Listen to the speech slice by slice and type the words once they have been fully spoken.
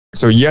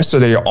So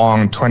yesterday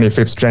on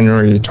 25th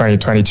January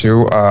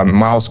 2022,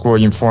 Miles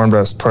Guo informed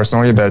us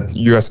personally that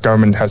U.S.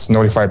 government has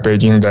notified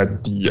Beijing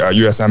that the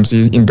U.S.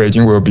 embassy in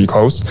Beijing will be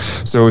closed.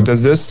 So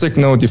does this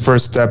signal the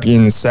first step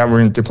in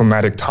severing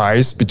diplomatic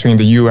ties between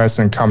the U.S.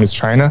 and Communist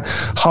China?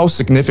 How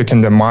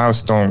significant a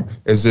milestone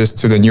is this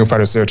to the new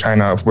federal state of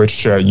China, of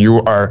which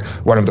you are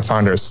one of the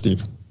founders,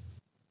 Steve?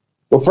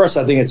 Well, first,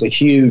 I think it's a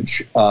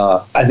huge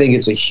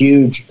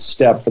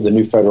step for the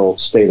new federal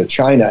state of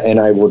China, and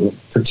I would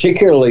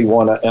particularly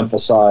want to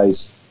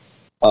emphasize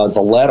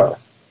the letter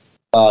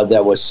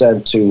that was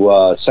sent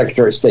to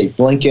Secretary of State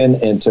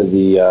Blinken and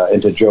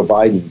to Joe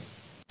Biden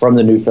from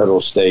the new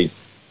federal state,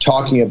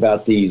 talking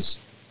about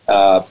these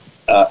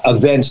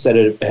events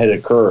that had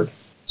occurred.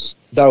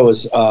 That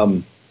was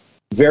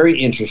very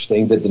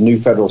interesting that the new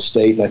federal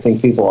state, and I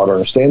think people ought to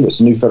understand this,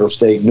 the new federal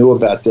state knew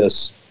about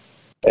this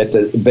at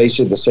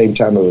basically the same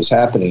time it was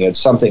happening. It's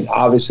something,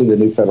 obviously, the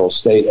new federal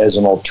state as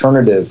an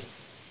alternative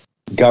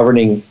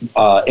governing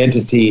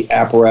entity,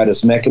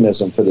 apparatus,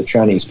 mechanism for the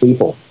Chinese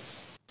people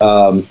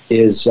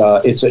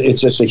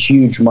it's just a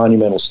huge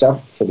monumental step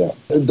for them.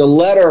 The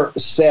letter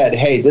said,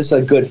 hey, this is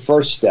a good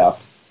first step,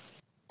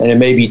 and it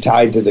may be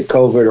tied to the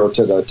COVID or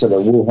to the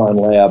Wuhan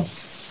lab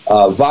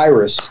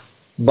virus,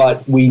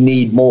 but we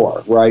need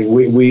more, right?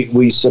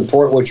 We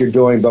support what you're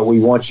doing, but we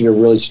want you to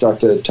really start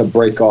to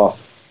break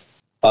off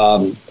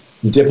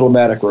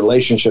diplomatic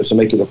relationships and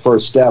make it the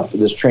first step of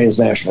this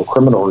transnational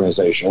criminal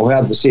organization. We'll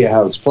have to see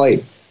how it's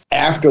played.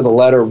 After the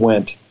letter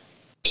went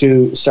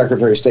to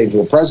Secretary of State and to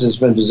the President, it's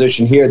been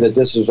positioned here that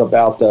this is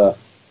about the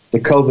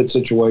COVID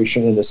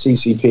situation and the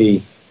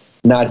CCP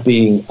not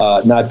being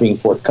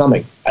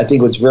forthcoming. I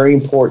think what's very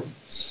important,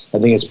 I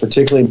think it's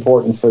particularly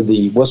important for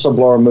the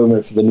whistleblower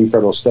movement for the new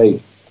federal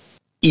state.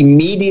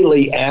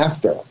 Immediately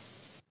after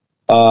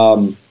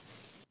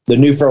the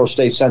new federal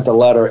state sent the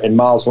letter and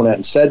Miles went out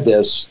and said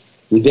this,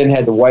 we then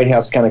had the White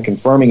House kind of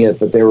confirming it,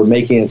 but they were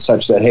making it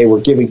such that, hey, we're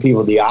giving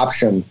people the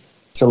option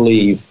to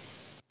leave.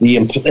 The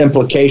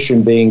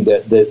implication being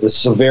that the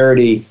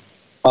severity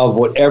of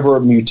whatever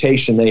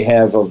mutation they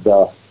have of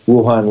the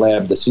Wuhan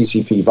lab, the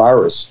CCP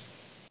virus.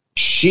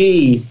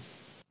 She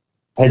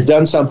has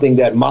done something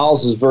that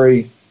Miles is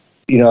very,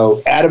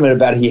 adamant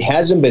about he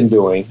hasn't been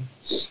doing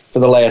for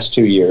the last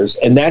 2 years,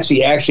 and that's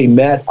he actually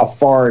met a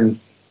foreign,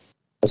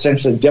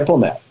 essentially,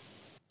 diplomat.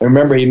 And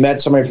remember, he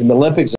met somebody from the Olympics